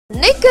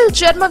నిఖిల్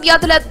చర్మ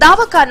వ్యాధుల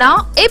దవాఖానా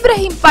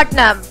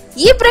ఇబ్రహీంపట్నం.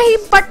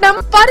 ఇబ్రహీంపట్నం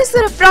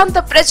పరిసర ప్రాంత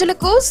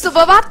ప్రజలకు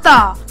శుభవార్త.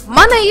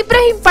 మన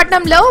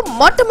ఇబ్రహీంపట్నంలో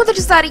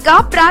మొట్టమొదటిసారిగా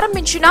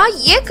ప్రారంభించిన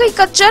ఏకైక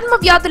చర్మ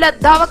వ్యాధుల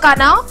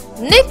దవాఖానా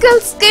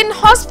నిఖిల్ స్కిన్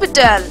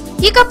హాస్పిటల్.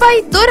 ఇకపై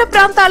దూర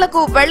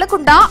ప్రాంతాలకు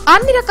వెళ్లకుండా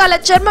అన్ని రకాల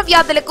చర్మ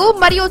వ్యాధులకు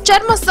మరియు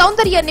చర్మ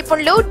సౌందర్య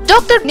నిపుణులు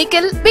doctor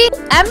Nikhil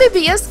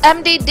MBBS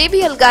MD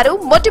DBL గారు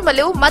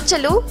మొటిమలు,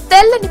 మచ్చలు,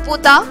 తెల్లని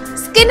పూత,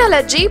 స్కిన్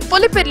అలర్జీ,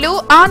 పులిపిర్లు,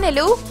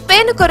 ఆనెలు,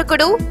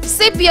 పేనుకొరుకుడు,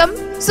 సిబ్యం,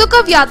 సుఖ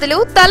వ్యాధులు,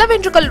 తల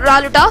వెంట్రుకలు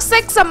రాలుట,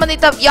 సెక్స్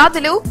సంబంధిత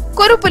వ్యాధులు,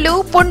 కురుపులు,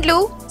 పుండ్లు,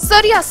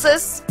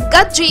 సోరియాసిస్,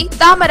 గజ్జి,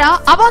 తామర,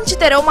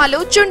 అవాంఛిత రోమాలు,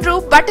 చుండ్రు,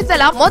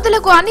 బట్టతల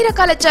మొదలగు అన్ని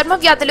రకాల చర్మ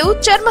వ్యాధులు,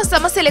 చర్మ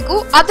సమస్యలకు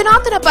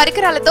అధునాతన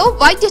పరికరాలతో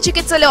వైద్య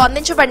చికిత్సలు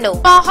అందించబడును.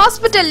 మా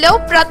హాస్పిటల్లో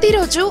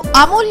ప్రతిరోజు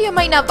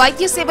అమూల్యమైన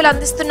వైద్య సేవలు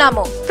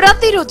అందిస్తున్నాము.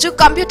 ప్రతిరోజు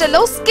కంప్యూటర్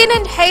లో స్కిన్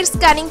అండ్ హెయిర్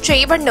స్కానింగ్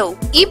చేయబడును.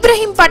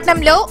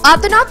 ఇబ్రహీంపట్నంలో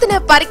అధునాతన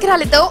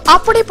పరికరాలతో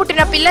అప్పుడే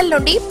పుట్టిన పిల్లల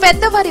నుండి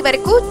పెద్దవారి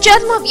వరకు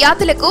చర్మ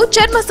వ్యాధులకు,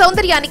 చర్మ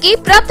సౌందర్యానికి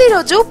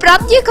ప్రతిరోజు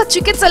ప్రత్యేక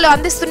చికిత్సలు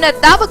అందిస్తున్న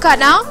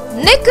దవాఖానా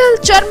నిఖిల్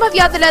చర్మ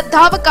వ్యాధుల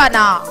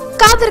దవాఖానా.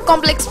 కాదర్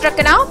కాంప్లెక్స్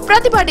ప్రక్కన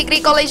ప్రతిభా డిగ్రీ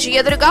కాలేజ్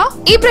ఎదురుగా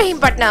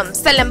ఇబ్రహీంపట్నం.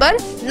 Cell number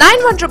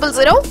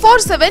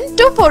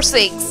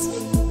 9100047246.